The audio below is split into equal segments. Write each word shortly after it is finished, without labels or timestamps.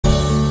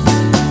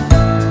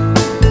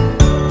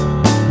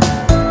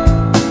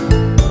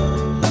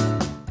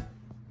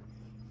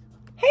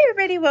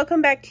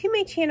welcome back to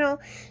my channel.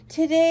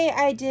 Today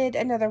I did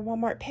another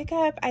Walmart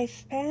pickup. I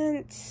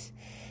spent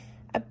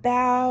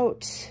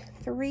about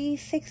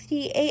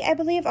 $3.68, I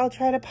believe. I'll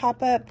try to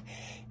pop up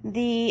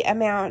the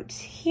amount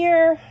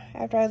here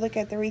after I look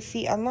at the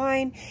receipt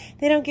online.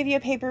 They don't give you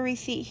a paper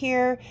receipt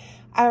here.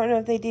 I don't know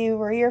if they do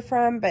where you're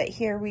from, but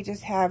here we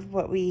just have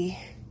what we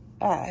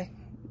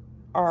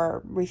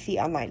our receipt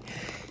online.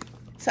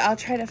 So I'll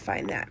try to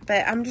find that,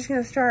 but I'm just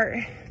going to start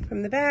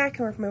from the back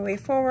and work my way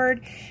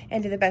forward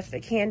and do the best I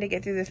can to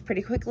get through this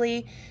pretty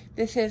quickly.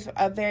 This is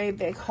a very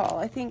big haul.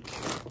 I think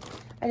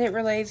I didn't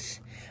realize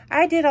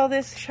I did all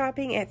this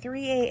shopping at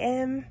 3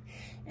 a.m.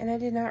 and I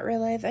did not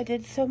realize I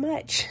did so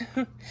much.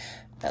 But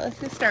let's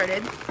get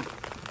started.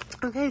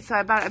 Okay, so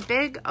I bought a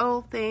big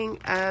old thing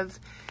of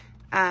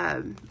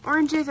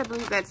oranges. I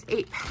believe that's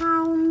 8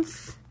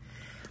 pounds.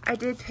 I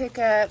did pick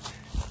up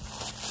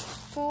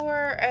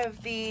 4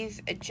 of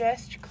these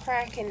Just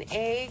Crack an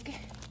Egg,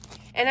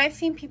 and I've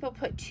seen people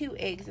put 2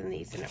 eggs in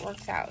these and it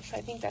works out, so I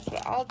think that's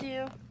what I'll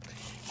do.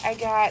 I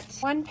got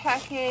 1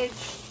 package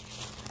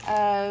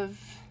of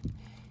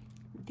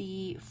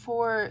the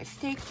 4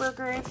 steak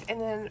burgers and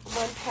then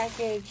 1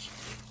 package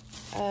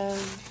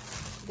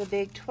of the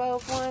big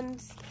 12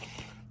 ones.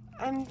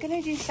 I'm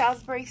gonna do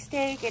Salisbury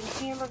steak and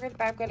hamburgers,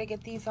 but I've got to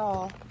get these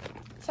all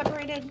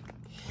separated.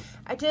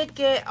 I did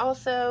get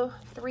also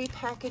 3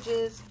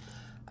 packages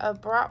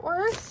of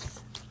bratwurst.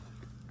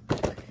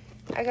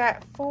 I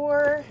got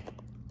 4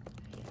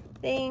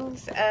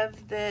 things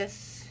of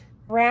this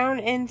brown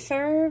and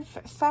serve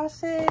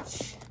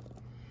sausage.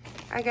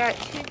 I got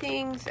 2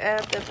 things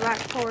of the Black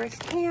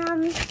Forest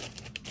ham,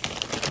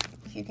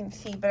 if you can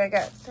see, but I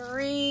got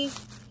 3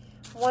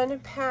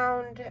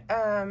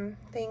 1-pound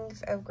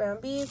things of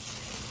ground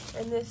beef,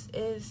 and this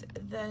is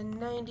the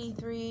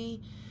 93%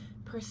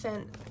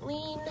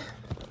 lean.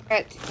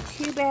 Got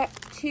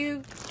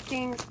 2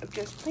 things of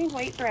just plain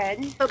white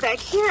bread. So back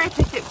here I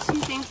picked up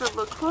 2 things of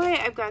LaCroix.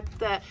 I've got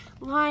the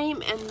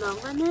lime and the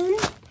lemon.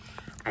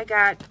 I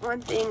got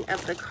 1 thing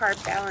of the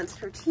carb balanced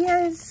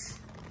tortillas.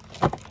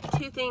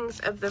 2 things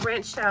of the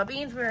ranch style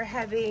beans. We're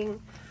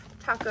having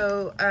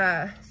taco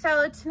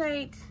salad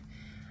tonight.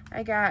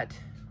 I got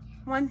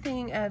 1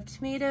 thing of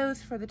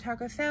tomatoes for the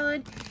taco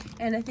salad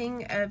and a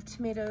thing of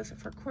tomatoes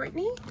for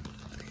Courtney.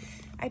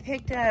 I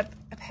picked up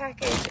a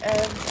package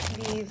of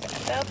these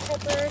bell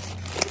peppers.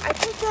 I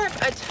picked up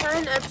a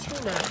ton of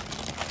tuna.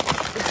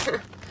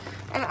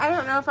 And I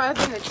don't know if I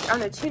was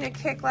on a tuna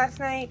kick last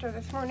night or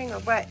this morning or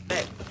what,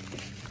 but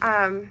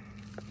I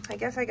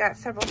guess I got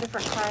several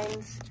different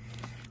kinds.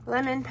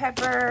 Lemon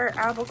pepper,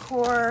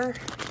 albacore,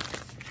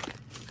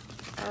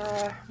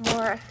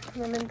 more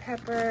lemon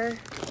pepper.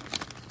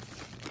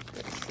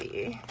 Let's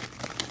see.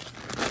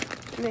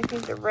 And I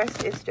think the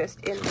rest is just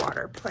in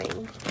water,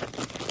 plain.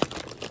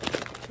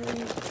 So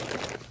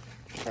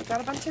I got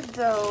a bunch of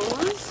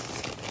those.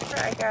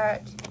 I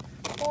got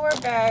 4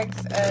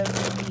 bags of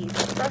these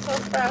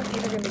Brussels sprouts.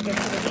 These are going to be good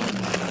for the week.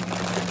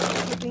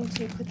 I'm hoping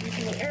to put these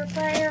in the air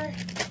fryer.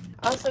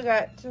 Also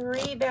got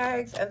 3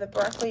 bags of the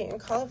broccoli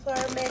and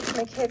cauliflower mix.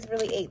 My kids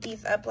really ate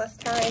these up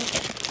last time,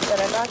 but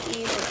I bought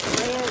these with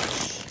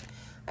ranch.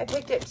 I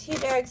picked up 2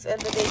 bags of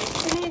the baby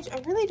spinach.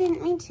 I really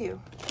didn't mean to,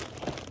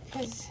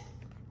 because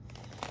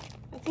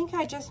I think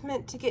I just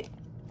meant to get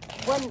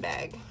 1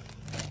 bag.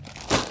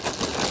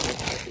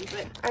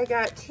 But I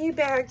got 2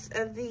 bags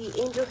of the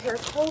angel hair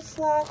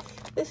coleslaw.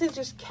 This is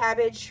just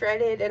cabbage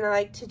shredded, and I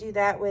like to do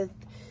that with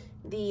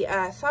the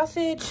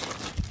sausage.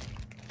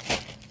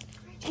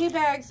 2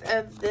 bags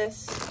of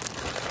this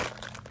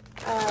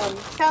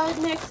salad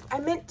mix. I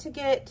meant to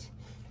get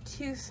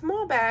 2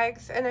 small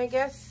bags, and I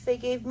guess they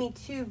gave me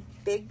 2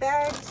 big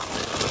bags,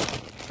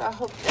 so I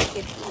hope that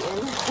gets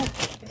eaten.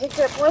 I picked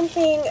up 1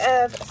 thing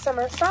of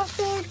summer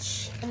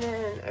sausage, and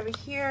then over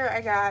here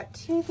I got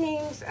 2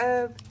 things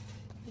of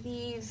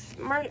these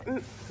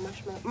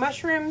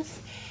mushrooms.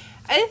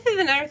 This is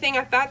another thing.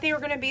 I thought they were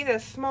going to be the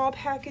small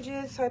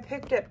packages, so I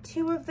picked up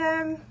 2 of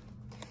them,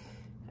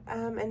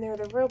 and they're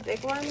the real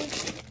big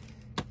ones.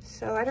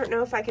 So I don't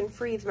know if I can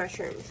freeze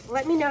mushrooms.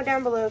 Let me know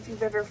down below if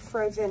you've ever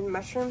frozen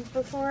mushrooms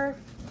before.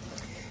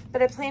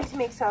 But I plan to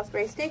make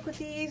Salisbury steak with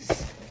these.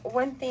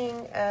 1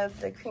 thing of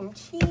the cream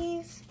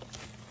cheese,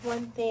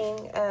 1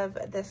 thing of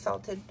the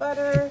salted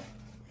butter.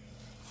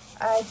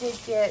 I did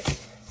get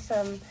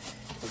some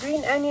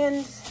green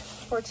onions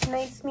for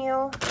tonight's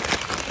meal.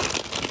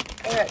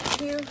 I got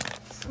 2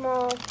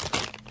 small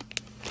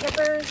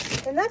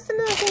peppers, and that's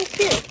another thing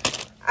too.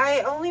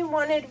 I only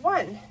wanted 1,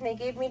 and they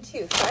gave me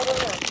 2, so I don't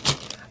know.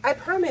 I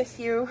promise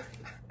you,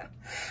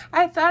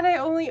 I thought I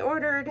only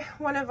ordered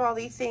 1 of all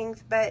these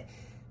things, but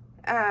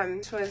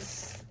it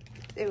was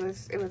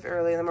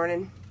early in the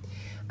morning.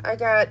 I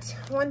got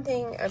 1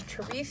 thing of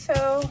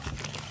chorizo.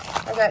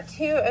 I got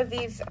 2 of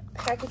these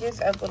packages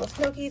of Little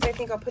Smokies. I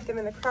think I'll put them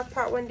in the crock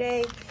pot one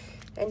day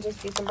and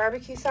just do some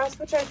barbecue sauce,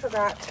 which I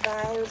forgot to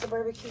buy. It was a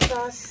barbecue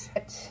sauce.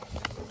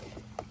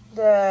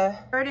 The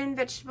garden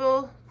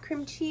vegetable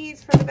cream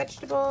cheese for the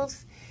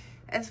vegetables,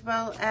 as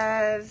well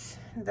as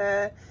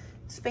the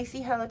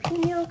spicy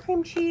jalapeno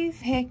cream cheese.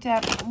 Picked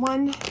up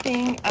one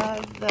thing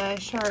of the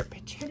sharp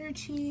cheddar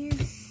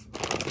cheese.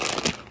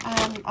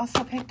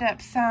 Also picked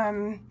up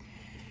some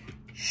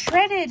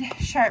shredded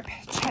sharp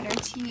cheddar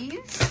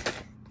cheese.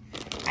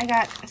 I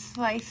got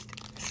sliced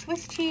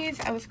Swiss cheese.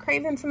 I was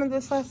craving some of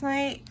this last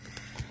night.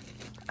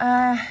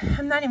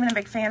 I'm not even a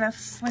big fan of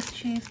Swiss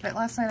cheese, but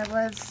last night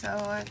I was, so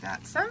I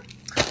got some.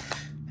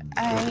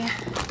 I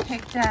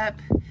picked up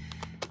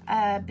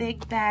a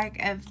big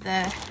bag of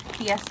the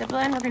Fiesta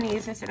blend. We're going to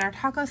use this in our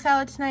taco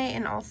salad tonight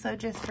and also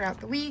just throughout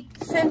the week.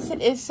 Since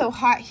it is so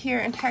hot here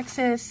in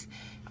Texas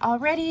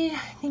already,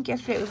 I think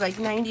yesterday it was like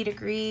 90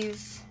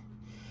 degrees.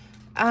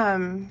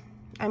 I'm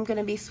going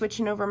to be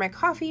switching over my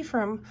coffee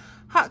from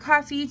hot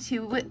coffee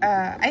to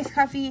iced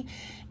coffee,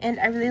 and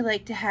I really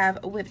like to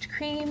have whipped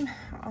cream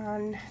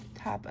on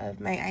top of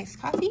my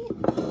iced coffee.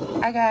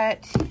 I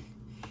got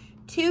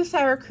 2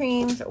 sour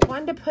creams,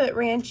 one to put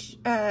ranch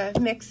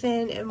mix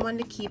in and one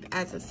to keep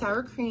as a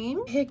sour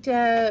cream. Picked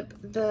up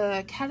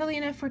the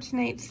Catalina for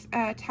tonight's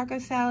taco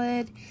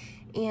salad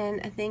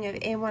and a thing of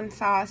A1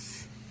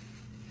 sauce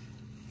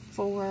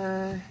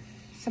for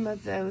some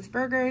of those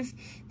burgers.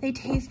 They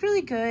taste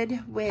really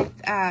good with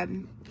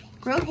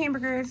grilled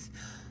hamburgers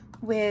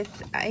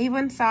with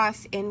A1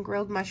 sauce and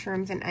grilled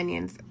mushrooms and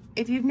onions.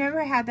 If you've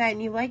never had that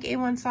and you like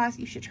A1 sauce,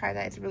 you should try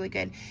that. It's really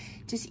good.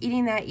 Just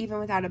eating that even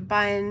without a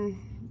bun,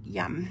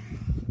 yum.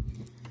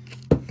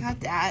 Got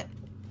that.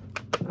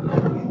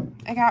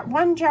 I got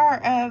 1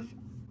 jar of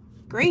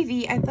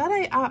gravy. I thought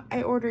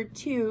I ordered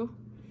 2,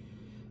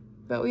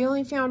 but we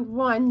only found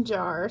 1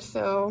 jar,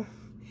 so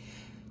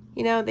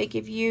you know, they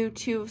give you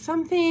 2 of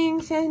some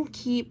things and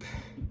keep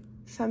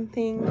some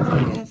things,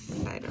 I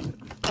guess. I don't know.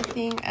 A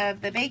thing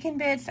of the bacon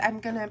bits. I'm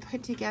gonna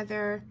put the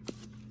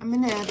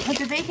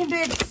bacon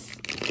bits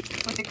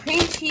with the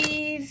cream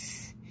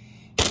cheese,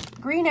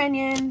 green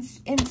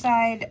onions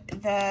inside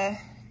the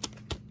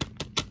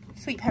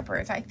sweet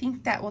peppers. I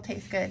think that will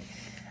taste good.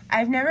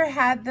 I've never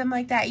had them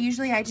like that.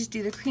 Usually I just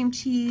do the cream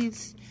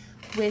cheese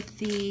with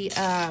the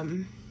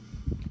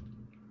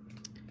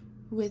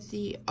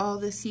all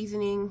the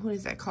seasoning. What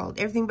is that called?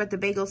 Everything but the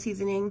bagel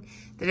seasoning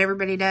that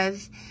everybody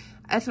does.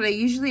 That's what I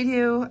usually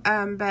do,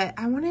 but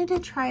I wanted to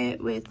try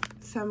it with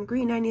some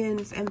green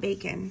onions and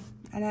bacon,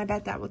 and I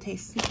bet that will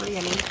taste super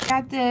yummy.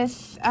 Got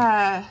this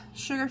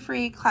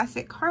sugar-free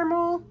classic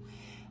caramel.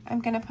 I'm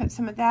gonna put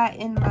some of that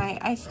in my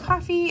iced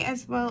coffee,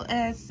 as well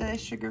as the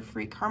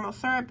sugar-free caramel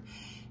syrup.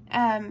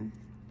 I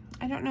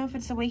don't know if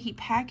it's the way he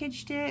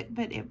packaged it,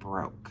 but it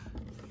broke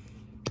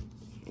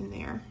in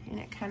there, and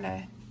it kind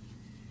of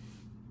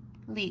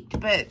leaked,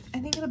 but I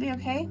think it'll be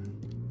okay.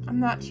 I'm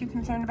not too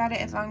concerned about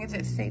it as long as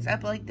it stays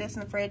up like this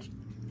in the fridge.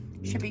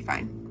 Should be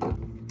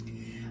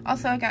fine.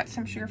 Also, I got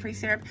some sugar-free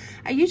syrup.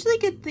 I usually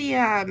get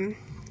the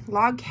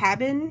Log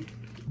Cabin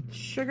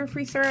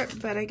sugar-free syrup,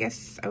 but I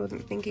guess I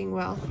wasn't thinking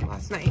well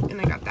last night and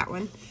I got that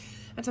one.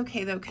 That's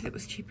okay though, because it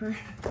was cheaper.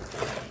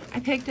 I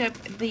picked up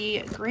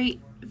the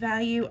Great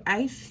Value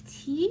iced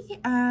tea.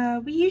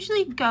 We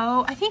usually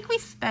go, I think we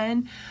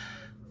spend,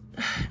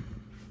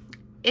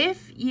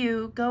 if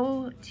you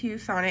go to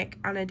Sonic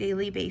on a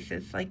daily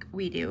basis like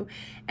we do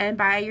and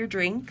buy your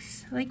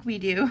drinks like we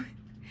do,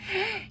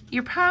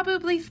 you're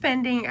probably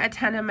spending a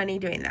ton of money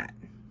doing that.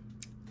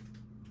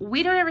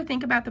 We don't ever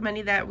think about the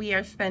money that we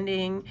are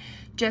spending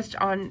just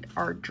on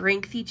our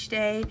drinks each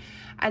day.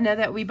 I know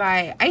that we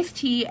buy iced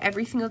tea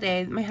every single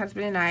day, my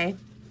husband and I,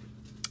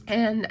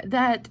 and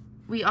that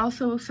we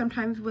also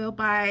sometimes will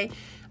buy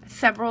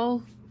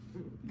several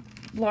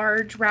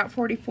large Route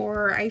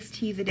 44 iced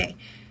teas a day.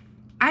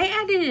 I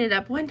added it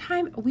up one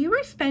time. We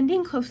were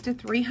spending close to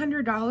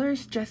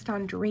 $300 just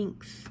on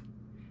drinks.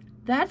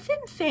 That's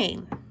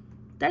insane.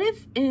 That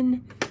is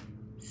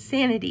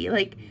insanity.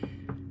 Like,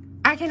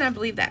 I cannot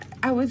believe that.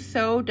 I was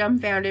so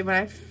dumbfounded when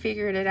I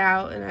figured it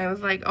out, and I was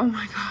like, oh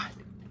my God.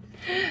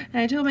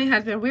 And I told my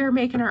husband, we are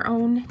making our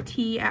own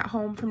tea at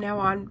home from now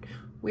on.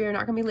 We are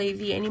not going to be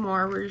lazy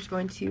anymore. We're just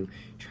going to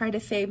try to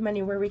save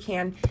money where we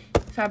can.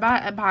 So I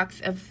bought a box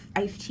of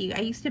iced tea. I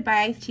used to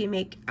buy iced tea and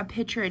make a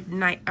pitcher a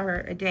night or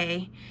a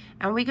day,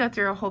 and we go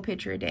through a whole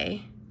pitcher a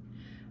day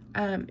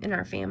in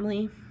our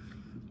family.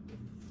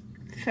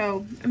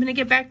 So I'm gonna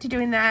get back to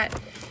doing that,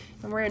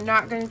 and we're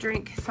not gonna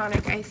drink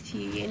Sonic iced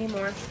tea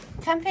anymore.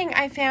 Something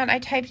I found, I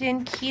typed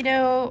in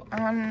keto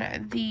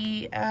on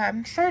the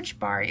search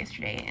bar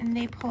yesterday, and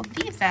they pulled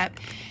these up.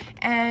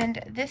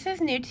 And this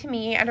is new to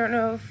me. I don't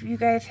know if you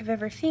guys have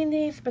ever seen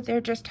these, but they're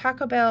just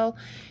Taco Bell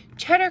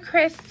Cheddar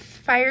Crisp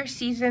Fire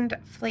Seasoned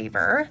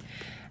flavor.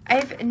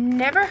 I've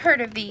never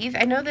heard of these.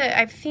 I know that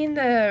I've seen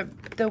the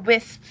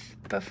wisps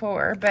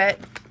before, but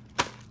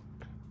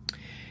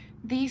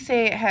these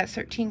say it has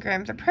 13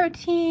 grams of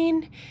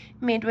protein,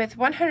 made with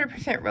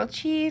 100% real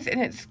cheese,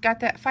 and it's got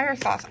that fire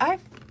sauce.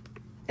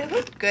 It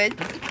looked good,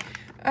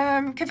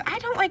 because I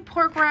don't like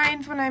pork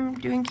rinds when I'm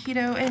doing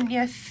keto, and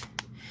yes,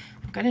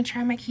 I'm gonna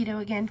try my keto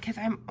again, because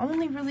I'm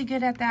only really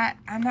good at that.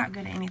 I'm not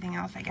good at anything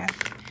else, I guess.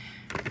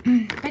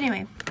 But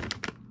anyway,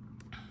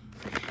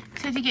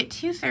 so to get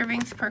 2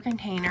 servings per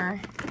container,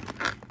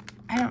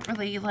 I don't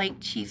really like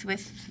cheese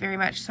whisks very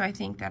much, so I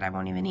think that I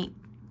won't even eat.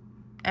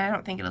 I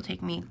don't think it'll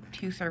take me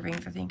 2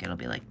 servings. I think it'll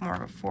be like more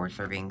of a 4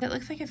 servings. It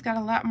looks like it's got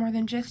a lot more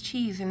than just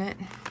cheese in it.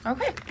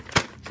 Okay.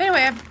 So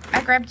anyway,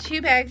 I grabbed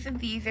 2 bags of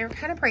these. They were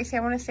kind of pricey.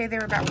 I want to say they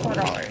were about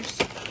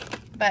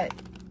 $4. But,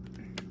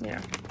 you know,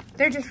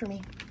 they're just for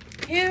me.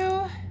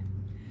 2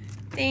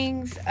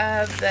 things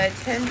of the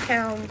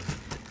 10-pound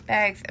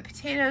bags of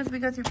potatoes. We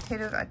go through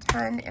potatoes a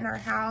ton in our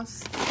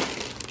house.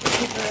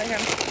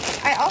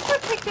 I also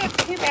picked up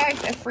 2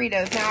 bags of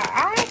Fritos. Now,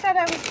 I thought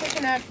I was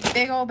picking up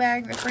big old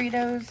bags of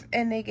Fritos,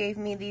 and they gave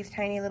me these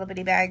tiny little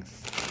bitty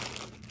bags.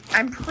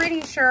 I'm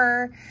pretty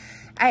sure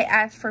I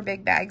asked for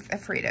big bags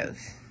of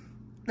Fritos.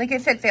 Like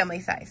it said family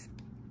size.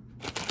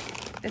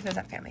 This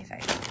isn't family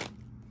size.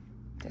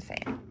 Just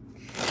saying.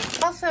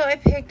 Also, I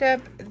picked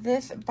up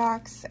this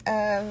box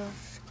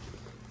of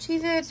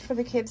Cheez-Its for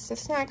the kids to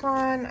snack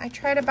on. I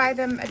try to buy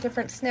them a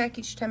different snack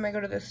each time I go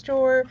to the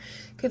store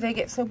because I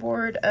get so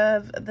bored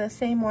of the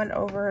same one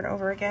over and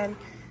over again.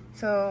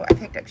 So I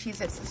picked up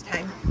Cheez-Its this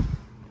time.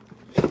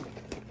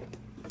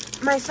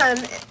 My son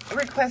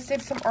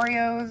requested some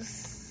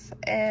Oreos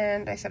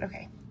and I said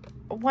okay.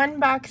 1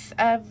 box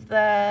of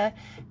the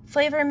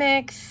flavor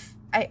mix.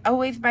 I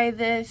always buy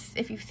this.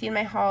 If you've seen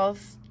my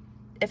hauls,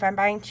 if I'm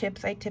buying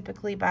chips, I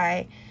typically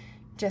buy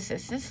just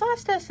this. This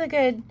lasts us a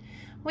good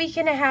week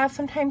and a half,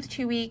 sometimes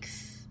 2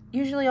 weeks.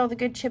 Usually all the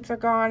good chips are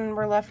gone and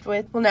we're left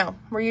with, well no,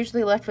 we're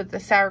usually left with the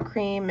sour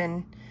cream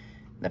and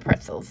the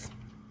pretzels.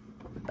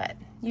 But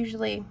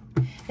usually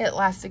it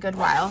lasts a good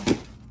while.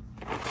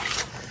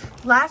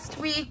 Last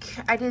week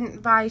I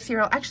didn't buy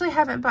cereal. Actually, I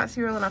haven't bought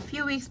cereal in a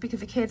few weeks because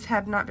the kids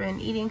have not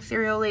been eating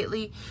cereal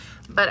lately.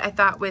 But I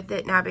thought with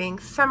it now being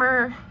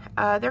summer,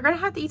 they're gonna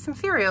have to eat some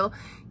cereal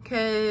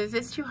because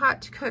it's too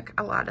hot to cook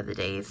a lot of the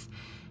days.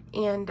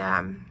 And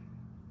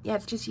yeah,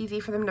 it's just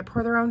easy for them to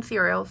pour their own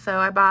cereal. So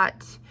I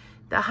bought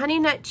the Honey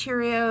Nut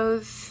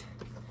Cheerios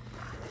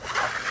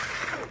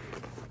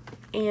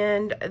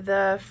and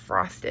the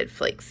Frosted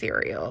Flake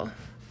cereal.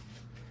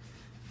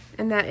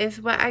 And that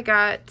is what I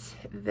got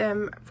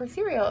them for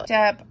cereal.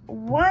 Up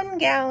 1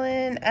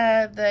 gallon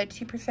of the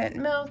 2%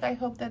 milk. I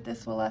hope that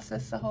this will last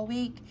us the whole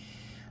week.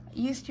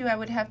 Used to, I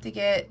would have to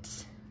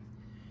get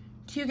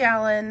 2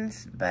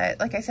 gallons, but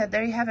like I said,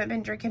 they haven't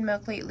been drinking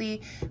milk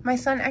lately. My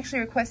son actually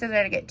requested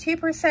that I get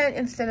 2%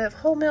 instead of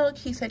whole milk.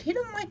 He said he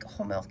didn't like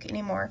whole milk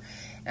anymore.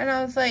 And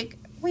I was like,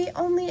 we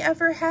only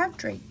ever have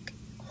drink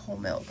whole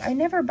milk. I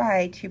never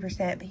buy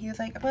 2%, but he was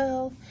like,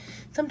 well,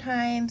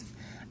 sometimes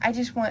I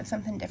just want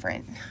something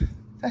different.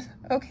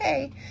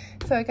 Okay,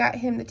 so I got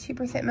him the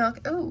 2%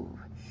 milk. Ooh,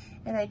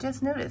 and I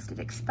just noticed it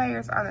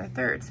expires on the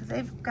 3rd, so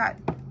they've got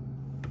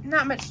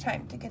not much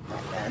time to get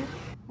that done.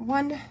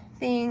 1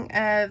 thing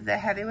of the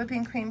heavy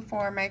whipping cream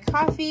for my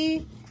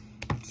coffee.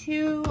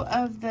 2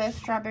 of the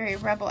strawberry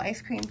rebel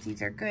ice creams.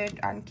 These are good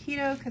on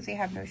keto because they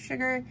have no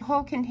sugar. The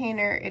whole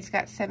container, it's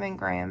got 7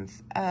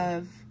 grams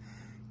of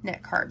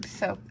net carbs.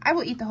 So I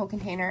will eat the whole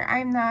container.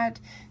 I'm not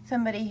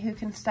somebody who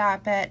can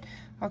stop at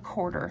a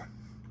quarter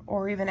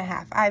or even a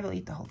half. I will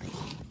eat the whole thing.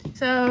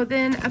 So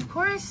then, of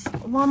course,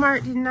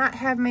 Walmart did not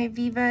have my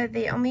Viva.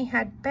 They only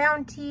had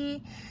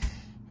Bounty.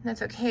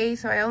 That's okay,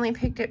 so I only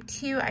picked up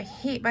 2. I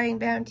hate buying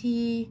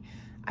Bounty.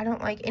 I don't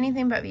like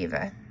anything but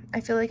Viva. I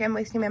feel like I'm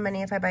wasting my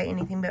money if I buy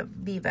anything but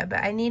Viva, but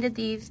I needed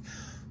these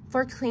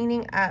for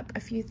cleaning up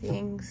a few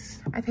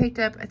things. I picked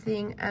up a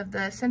thing of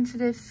the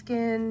Sensitive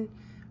Skin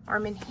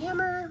Arm &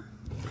 Hammer,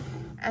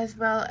 as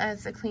well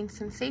as the Clean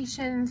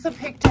Sensations. I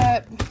picked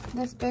up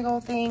this big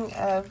old thing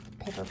of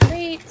paper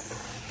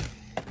plates,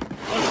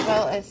 as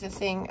well as this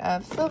thing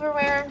of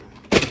silverware,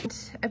 and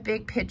a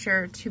big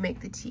pitcher to make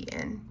the tea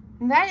in.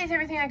 And that is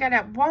everything I got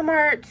at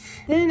Walmart.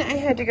 Then I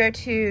had to go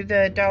to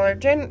the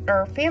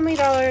Family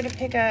Dollar to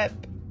pick up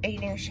a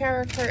new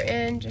shower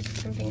curtain, just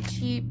something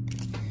cheap.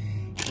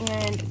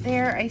 And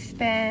there I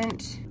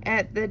spent,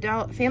 at the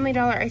Family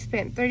Dollar, I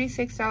spent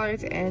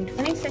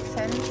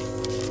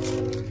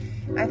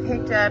 $36.26. I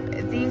picked up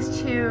these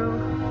 2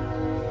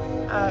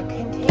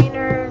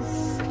 containers.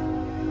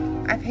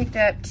 I picked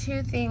up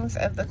 2 things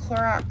of the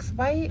Clorox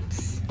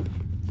wipes,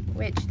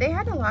 which they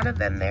had a lot of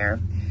them there.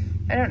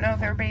 I don't know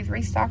if everybody's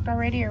restocked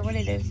already or what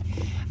it is.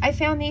 I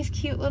found these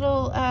cute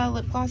little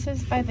lip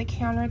glosses by the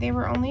counter. They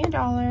were only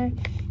 $1.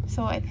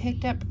 So I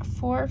picked up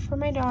 4 for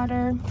my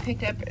daughter.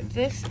 Picked up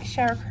this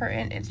shower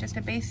curtain. It's just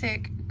a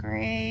basic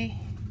gray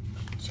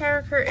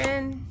shower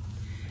curtain.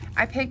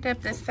 I picked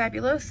up this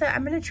Fabulosa.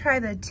 I'm going to try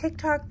the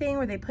TikTok thing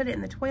where they put it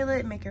in the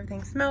toilet and make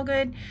everything smell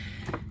good.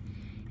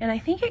 And I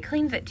think it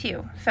cleans it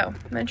too. So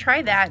I'm going to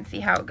try that and see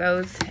how it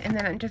goes. And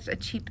then just a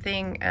cheap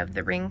thing of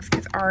the rings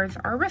because ours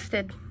are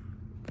rusted.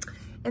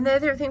 And the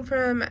other thing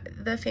from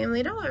the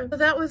Family Dollar. So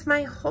that was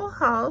my whole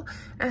haul.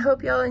 I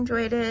hope y'all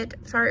enjoyed it.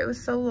 Sorry it was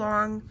so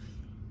long.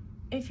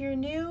 If you're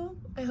new,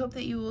 I hope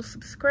that you will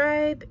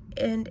subscribe.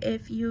 And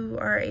if you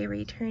are a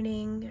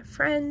returning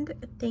friend,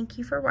 thank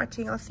you for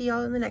watching. I'll see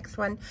y'all in the next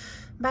one.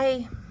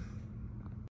 Bye.